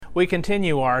We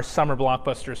continue our Summer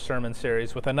Blockbusters sermon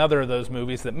series with another of those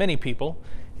movies that many people,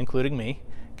 including me,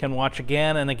 can watch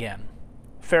again and again.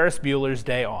 Ferris Bueller's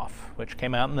Day Off, which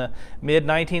came out in the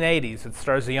mid-1980s. It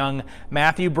stars a young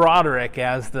Matthew Broderick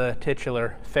as the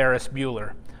titular Ferris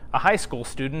Bueller, a high school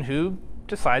student who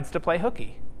decides to play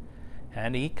hooky.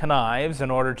 And he connives in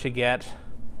order to get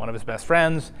one of his best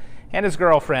friends and his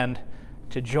girlfriend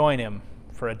to join him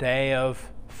for a day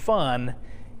of fun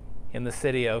in the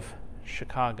city of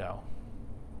Chicago.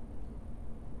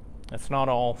 It's not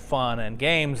all fun and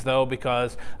games, though,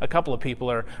 because a couple of people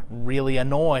are really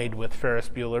annoyed with Ferris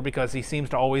Bueller because he seems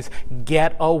to always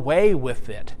get away with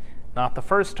it. Not the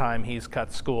first time he's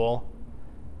cut school.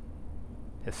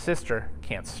 His sister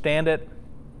can't stand it,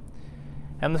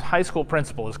 and the high school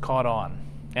principal is caught on.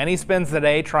 And he spends the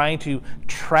day trying to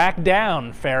track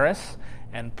down Ferris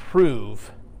and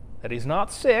prove that he's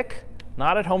not sick,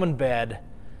 not at home in bed,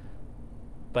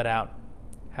 but out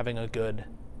having a good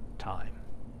time.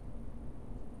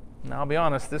 Now, I'll be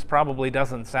honest, this probably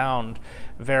doesn't sound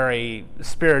very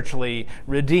spiritually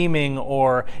redeeming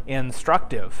or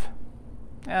instructive.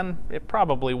 And it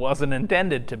probably wasn't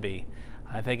intended to be.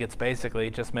 I think it's basically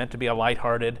just meant to be a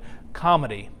lighthearted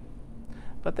comedy.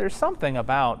 But there's something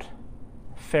about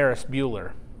Ferris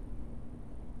Bueller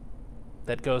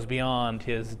that goes beyond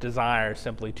his desire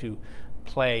simply to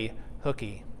play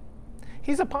hooky.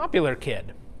 He's a popular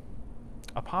kid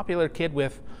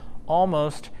with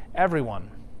almost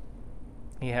everyone.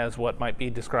 He has what might be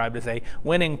described as a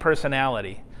winning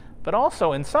personality, but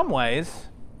also in some ways,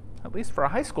 at least for a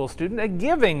high school student, a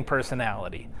giving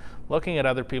personality, looking at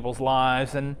other people's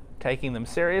lives and taking them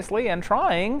seriously and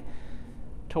trying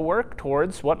to work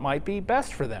towards what might be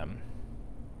best for them,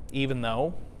 even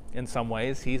though in some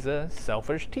ways he's a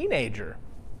selfish teenager,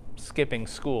 skipping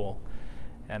school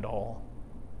and all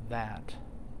that.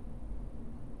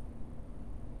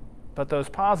 But those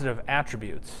positive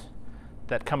attributes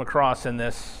that come across in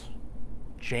this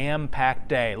jam-packed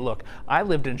day. Look, I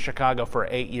lived in Chicago for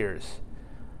 8 years.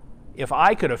 If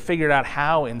I could have figured out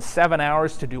how in 7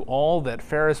 hours to do all that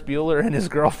Ferris Bueller and his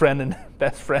girlfriend and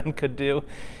best friend could do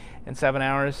in 7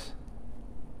 hours,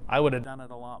 I would have done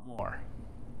it a lot more.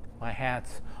 My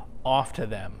hat's off to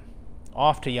them,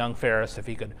 off to young Ferris if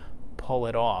he could pull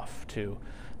it off to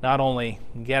not only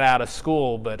get out of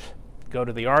school, but go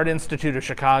to the Art Institute of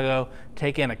Chicago,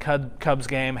 take in a Cubs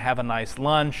game, have a nice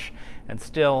lunch, and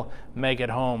still make it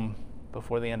home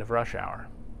before the end of rush hour.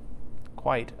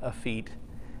 Quite a feat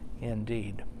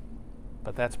indeed.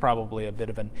 But that's probably a bit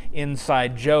of an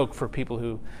inside joke for people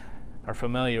who are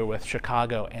familiar with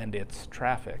Chicago and its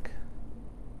traffic.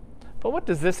 But what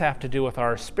does this have to do with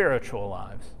our spiritual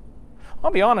lives?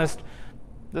 I'll be honest,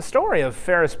 the story of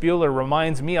Ferris Bueller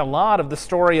reminds me a lot of the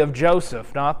story of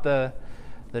Joseph, not the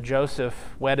Joseph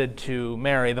wedded to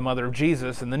Mary, the mother of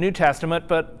Jesus, in the New Testament,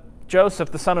 but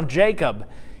Joseph, the son of Jacob,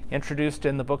 introduced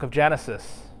in the book of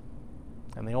Genesis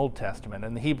in the Old Testament,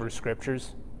 in the Hebrew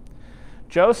Scriptures.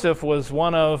 Joseph was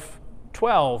one of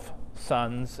 12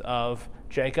 sons of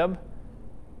Jacob,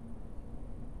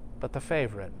 but the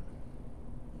favorite.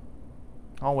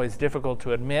 Always difficult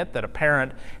to admit that a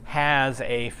parent has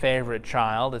a favorite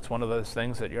child. It's one of those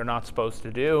things that you're not supposed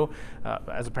to do.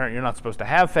 As a parent, you're not supposed to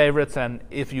have favorites, and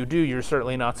if you do, you're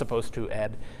certainly not supposed to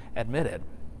admit it.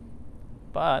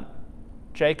 But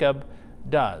Jacob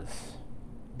does,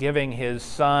 giving his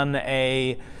son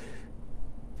a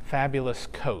fabulous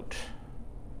coat,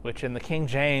 which in the King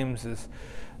James is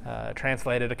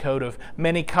translated a coat of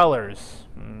many colors.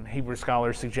 Hebrew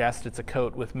scholars suggest it's a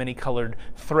coat with many colored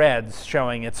threads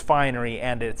showing its finery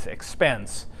and its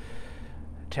expense.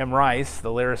 Tim Rice, the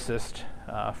lyricist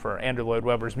for Andrew Lloyd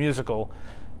Webber's musical,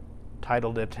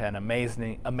 titled it an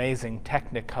amazing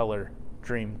Technicolor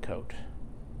dream coat.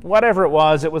 Whatever it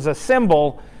was a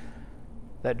symbol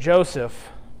that Joseph,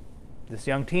 this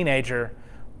young teenager,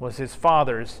 was his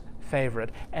father's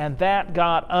favorite, and that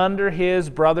got under his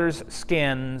brothers'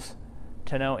 skins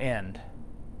to no end.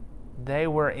 They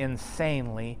were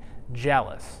insanely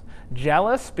jealous.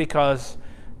 Jealous because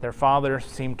their father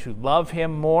seemed to love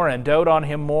him more and dote on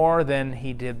him more than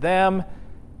he did them.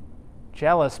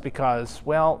 Jealous because,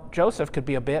 well, Joseph could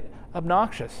be a bit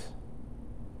obnoxious.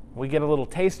 We get a little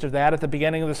taste of that at the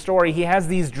beginning of the story. He has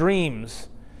these dreams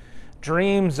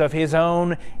of his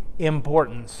own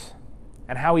importance,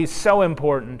 and how he's so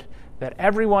important that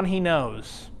everyone he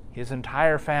knows, his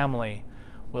entire family,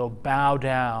 will bow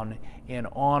down in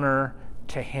honor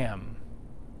to him.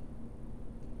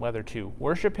 Whether to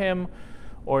worship him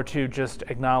or to just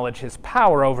acknowledge his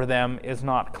power over them is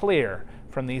not clear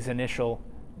from these initial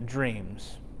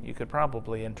dreams. You could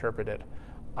probably interpret it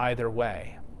either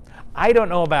way. I don't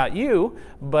know about you,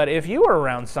 but if you were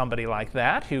around somebody like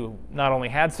that, who not only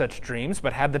had such dreams,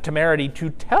 but had the temerity to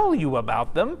tell you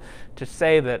about them, to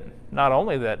say that not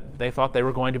only that they thought they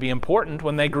were going to be important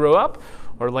when they grew up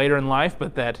or later in life,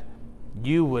 but that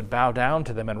you would bow down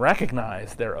to them and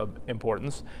recognize their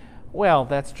importance, well,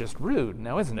 that's just rude,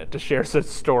 now isn't it, to share such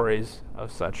stories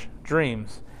of such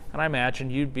dreams? And I imagine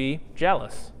you'd be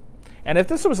jealous. And if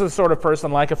this was the sort of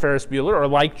person like a Ferris Bueller or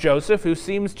like Joseph, who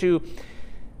seems to,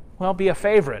 well, be a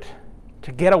favorite,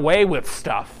 to get away with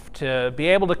stuff, to be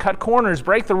able to cut corners,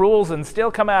 break the rules, and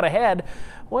still come out ahead,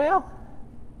 well,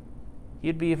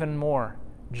 you'd be even more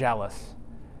jealous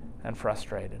and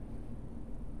frustrated.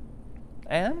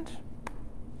 And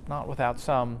not without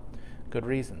some good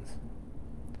reasons.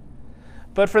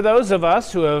 But for those of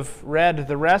us who have read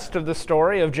the rest of the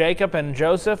story of Jacob and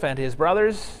Joseph and his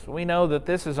brothers, we know that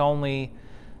this is only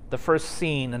the first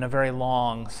scene in a very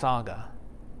long saga,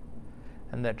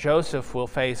 and that Joseph will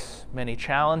face many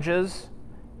challenges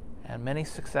and many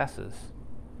successes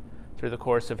through the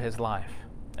course of his life.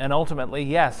 And ultimately,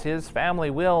 yes, his family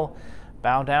will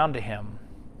bow down to him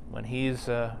when he's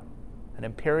an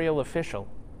imperial official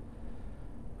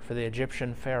for the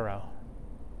Egyptian Pharaoh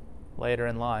later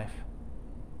in life.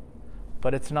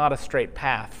 But it's not a straight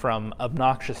path from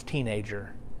obnoxious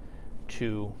teenager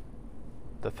to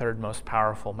the third most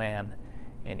powerful man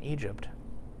in Egypt,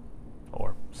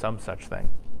 or some such thing,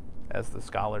 as the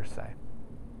scholars say.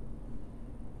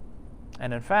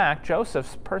 And in fact,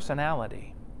 Joseph's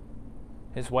personality,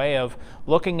 his way of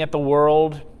looking at the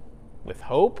world with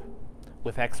hope,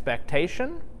 with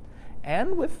expectation,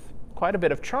 and with quite a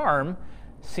bit of charm,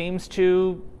 seems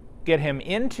to get him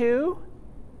into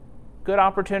good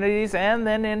opportunities and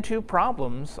then into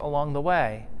problems along the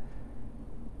way.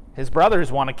 His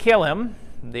brothers want to kill him.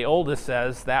 The oldest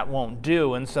says that won't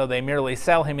do, and so they merely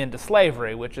sell him into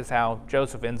slavery, which is how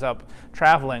Joseph ends up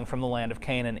traveling from the land of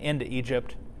Canaan into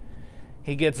Egypt.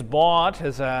 He gets bought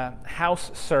as a house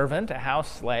servant, a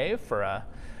house slave for a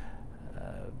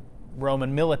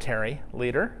Roman military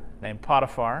leader named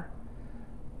Potiphar.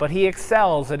 But he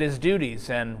excels at his duties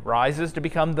and rises to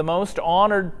become the most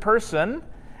honored person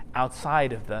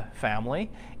outside of the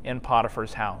family in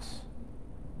Potiphar's house.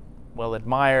 Well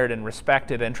admired and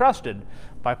respected and trusted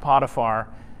by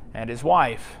Potiphar and his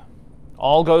wife.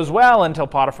 All goes well until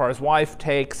Potiphar's wife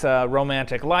takes a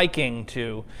romantic liking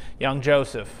to young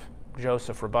Joseph.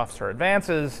 Joseph rebuffs her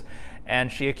advances,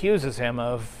 and she accuses him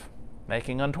of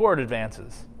making untoward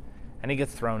advances, and he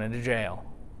gets thrown into jail,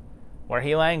 where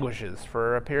he languishes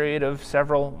for a period of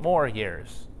several more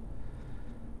years.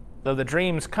 Though the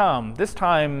dreams come, this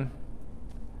time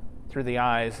through the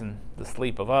eyes and the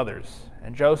sleep of others,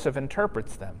 and Joseph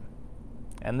interprets them.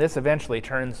 And this eventually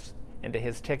turns into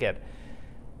his ticket,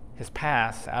 his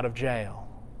pass out of jail,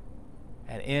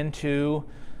 and into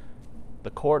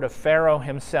the court of Pharaoh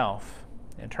himself,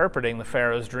 interpreting the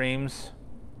Pharaoh's dreams,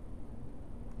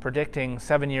 predicting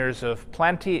 7 years of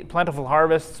plentiful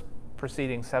harvests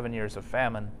preceding 7 years of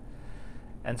famine,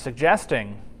 and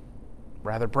suggesting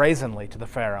rather brazenly to the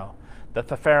Pharaoh that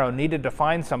the Pharaoh needed to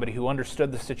find somebody who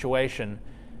understood the situation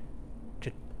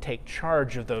to take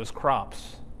charge of those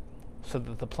crops so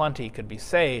that the plenty could be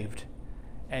saved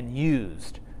and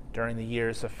used during the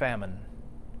years of famine.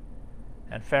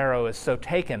 And Pharaoh is so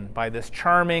taken by this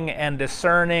charming and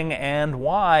discerning and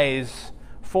wise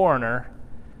foreigner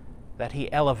that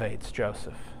he elevates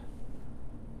Joseph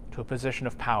to a position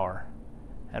of power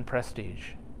and prestige.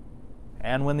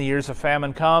 And when the years of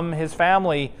famine come, his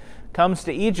family comes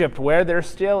to Egypt, where there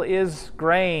still is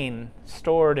grain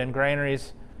stored in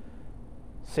granaries,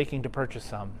 seeking to purchase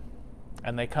some.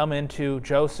 And they come into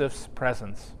Joseph's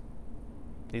presence.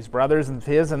 These brothers of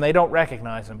his, and they don't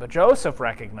recognize him, but Joseph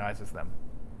recognizes them.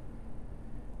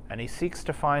 And he seeks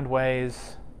to find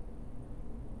ways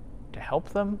to help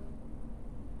them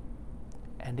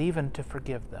and even to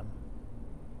forgive them.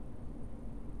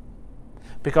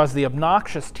 Because the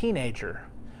obnoxious teenager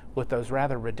with those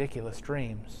rather ridiculous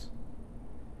dreams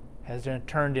has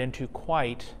turned into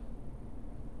quite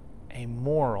a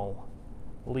moral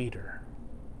leader,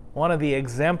 one of the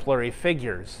exemplary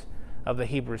figures of the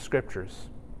Hebrew Scriptures,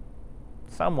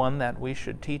 someone that we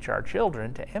should teach our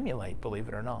children to emulate, believe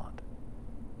it or not.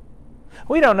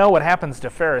 We don't know what happens to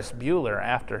Ferris Bueller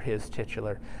after his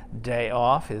titular day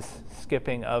off, his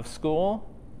skipping of school,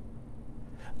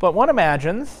 but one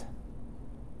imagines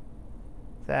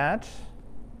that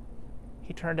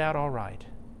he turned out all right,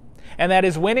 and that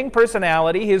his winning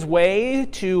personality, his way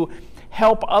to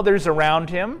help others around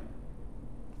him,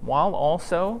 while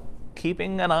also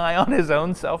keeping an eye on his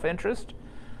own self-interest,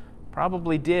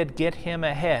 probably did get him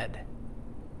ahead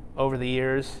over the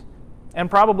years and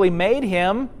probably made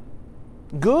him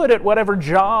good at whatever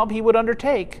job he would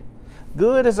undertake,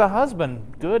 good as a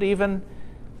husband, good even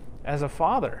as a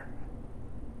father,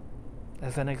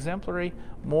 as an exemplary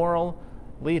moral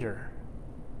leader.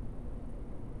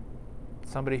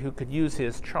 Somebody who could use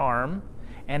his charm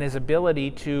and his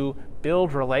ability to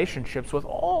build relationships with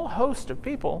all host of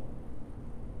people,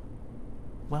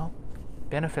 well,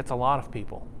 benefits a lot of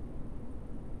people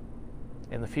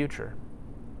in the future.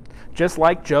 Just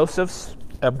like Joseph's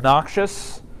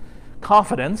obnoxious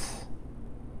confidence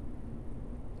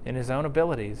in his own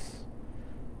abilities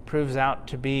proves out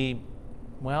to be,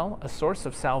 well, a source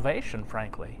of salvation,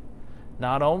 frankly,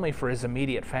 not only for his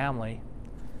immediate family,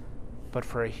 but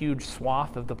for a huge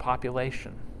swath of the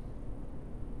population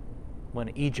when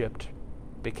Egypt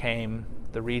became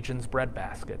the region's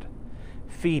breadbasket,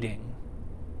 feeding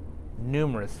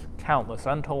numerous, countless,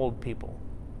 untold people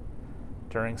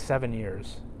during 7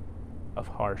 years of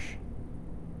harsh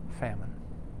famine.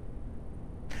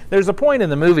 There's a point in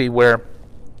the movie where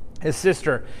his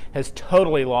sister has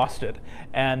totally lost it,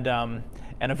 and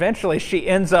eventually she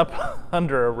ends up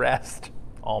under arrest,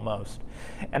 almost,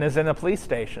 and is in a police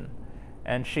station.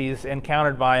 And she's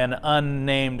encountered by an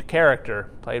unnamed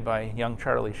character, played by young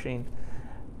Charlie Sheen,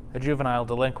 a juvenile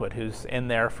delinquent who's in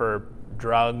there for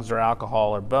drugs or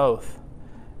alcohol or both.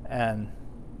 And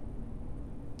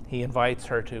he invites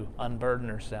her to unburden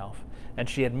herself. And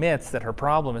she admits that her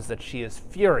problem is that she is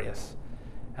furious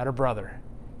at her brother.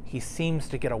 He seems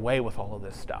to get away with all of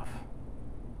this stuff.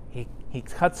 He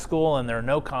cuts school and there are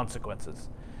no consequences.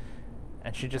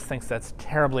 And she just thinks that's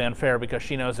terribly unfair because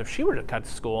she knows if she were to cut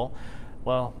school,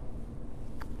 well,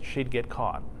 she'd get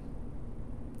caught,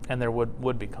 and there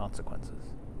would be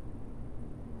consequences.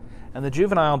 And the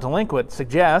juvenile delinquent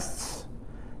suggests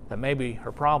that maybe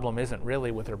her problem isn't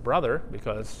really with her brother,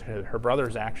 because her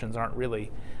brother's actions aren't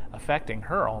really affecting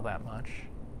her all that much,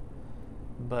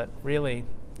 but really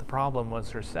the problem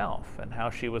was herself and how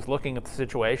she was looking at the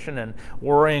situation and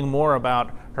worrying more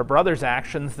about her brother's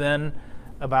actions than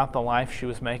about the life she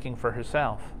was making for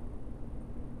herself.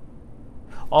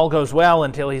 All goes well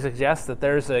until he suggests that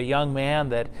there's a young man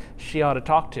that she ought to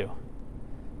talk to,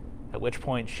 at which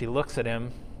point she looks at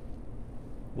him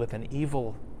with an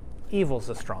evil's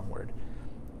a strong word,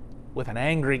 with an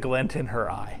angry glint in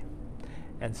her eye,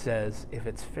 and says, "If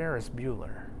it's Ferris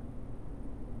Bueller."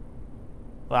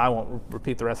 Well, I won't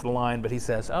repeat the rest of the line, but he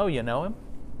says, "Oh, you know him?"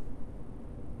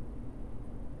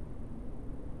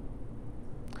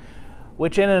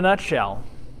 Which, in a nutshell,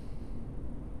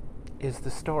 is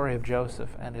the story of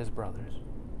Joseph and his brothers.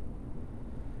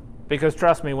 Because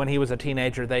trust me, when he was a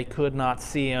teenager, they could not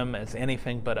see him as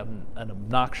anything but an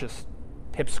obnoxious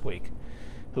pipsqueak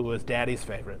who was daddy's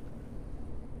favorite.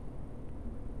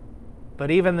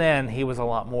 But even then, he was a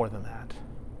lot more than that.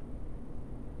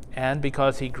 And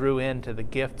because he grew into the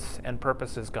gifts and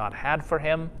purposes God had for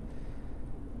him,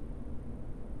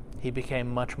 he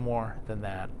became much more than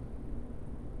that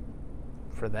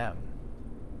for them,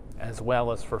 as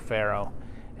well as for Pharaoh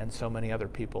and so many other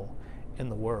people in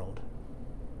the world.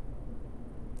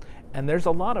 And there's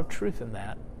a lot of truth in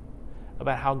that,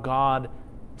 about how God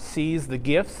sees the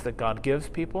gifts that God gives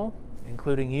people,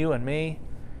 including you and me,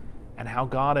 and how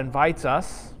God invites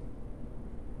us,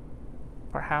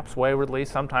 perhaps waywardly,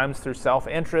 sometimes through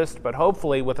self-interest, but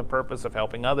hopefully with a purpose of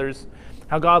helping others,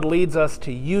 how God leads us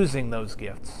to using those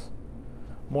gifts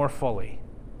more fully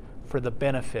for the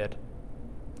benefit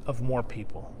of more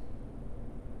people,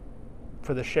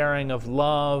 for the sharing of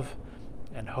love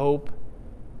and hope,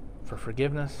 for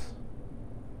forgiveness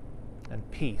and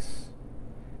peace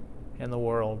in the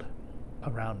world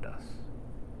around us.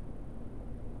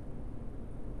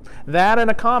 That, in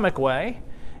a comic way,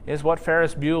 is what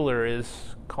Ferris Bueller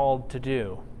is called to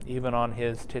do, even on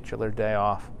his titular day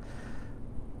off.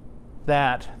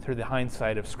 That, through the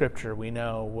hindsight of Scripture, we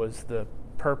know was the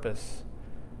purpose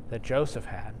that Joseph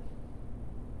had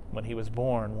when he was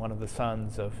born, one of the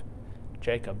sons of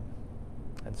Jacob,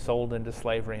 and sold into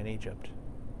slavery in Egypt.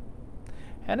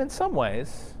 And in some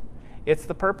ways, it's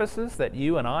the purposes that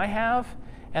you and I have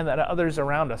and that others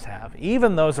around us have,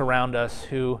 even those around us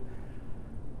who,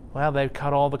 well, they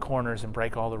cut all the corners and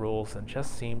break all the rules and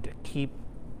just seem to keep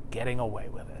getting away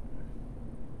with it.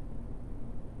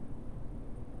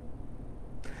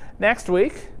 Next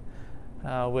week,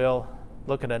 we'll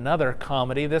look at another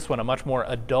comedy, this one a much more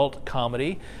adult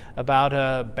comedy, about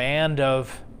a band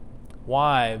of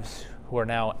wives who are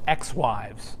now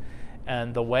ex-wives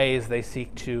and the ways they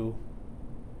seek to,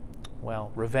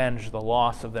 well, revenge the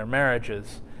loss of their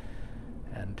marriages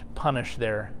and punish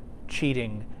their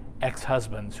cheating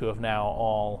ex-husbands who have now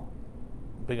all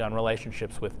begun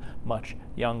relationships with much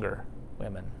younger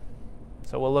women.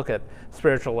 So we'll look at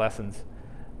spiritual lessons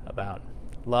about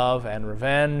love and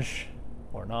revenge,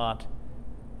 or not,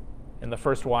 in the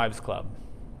First Wives Club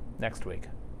next week.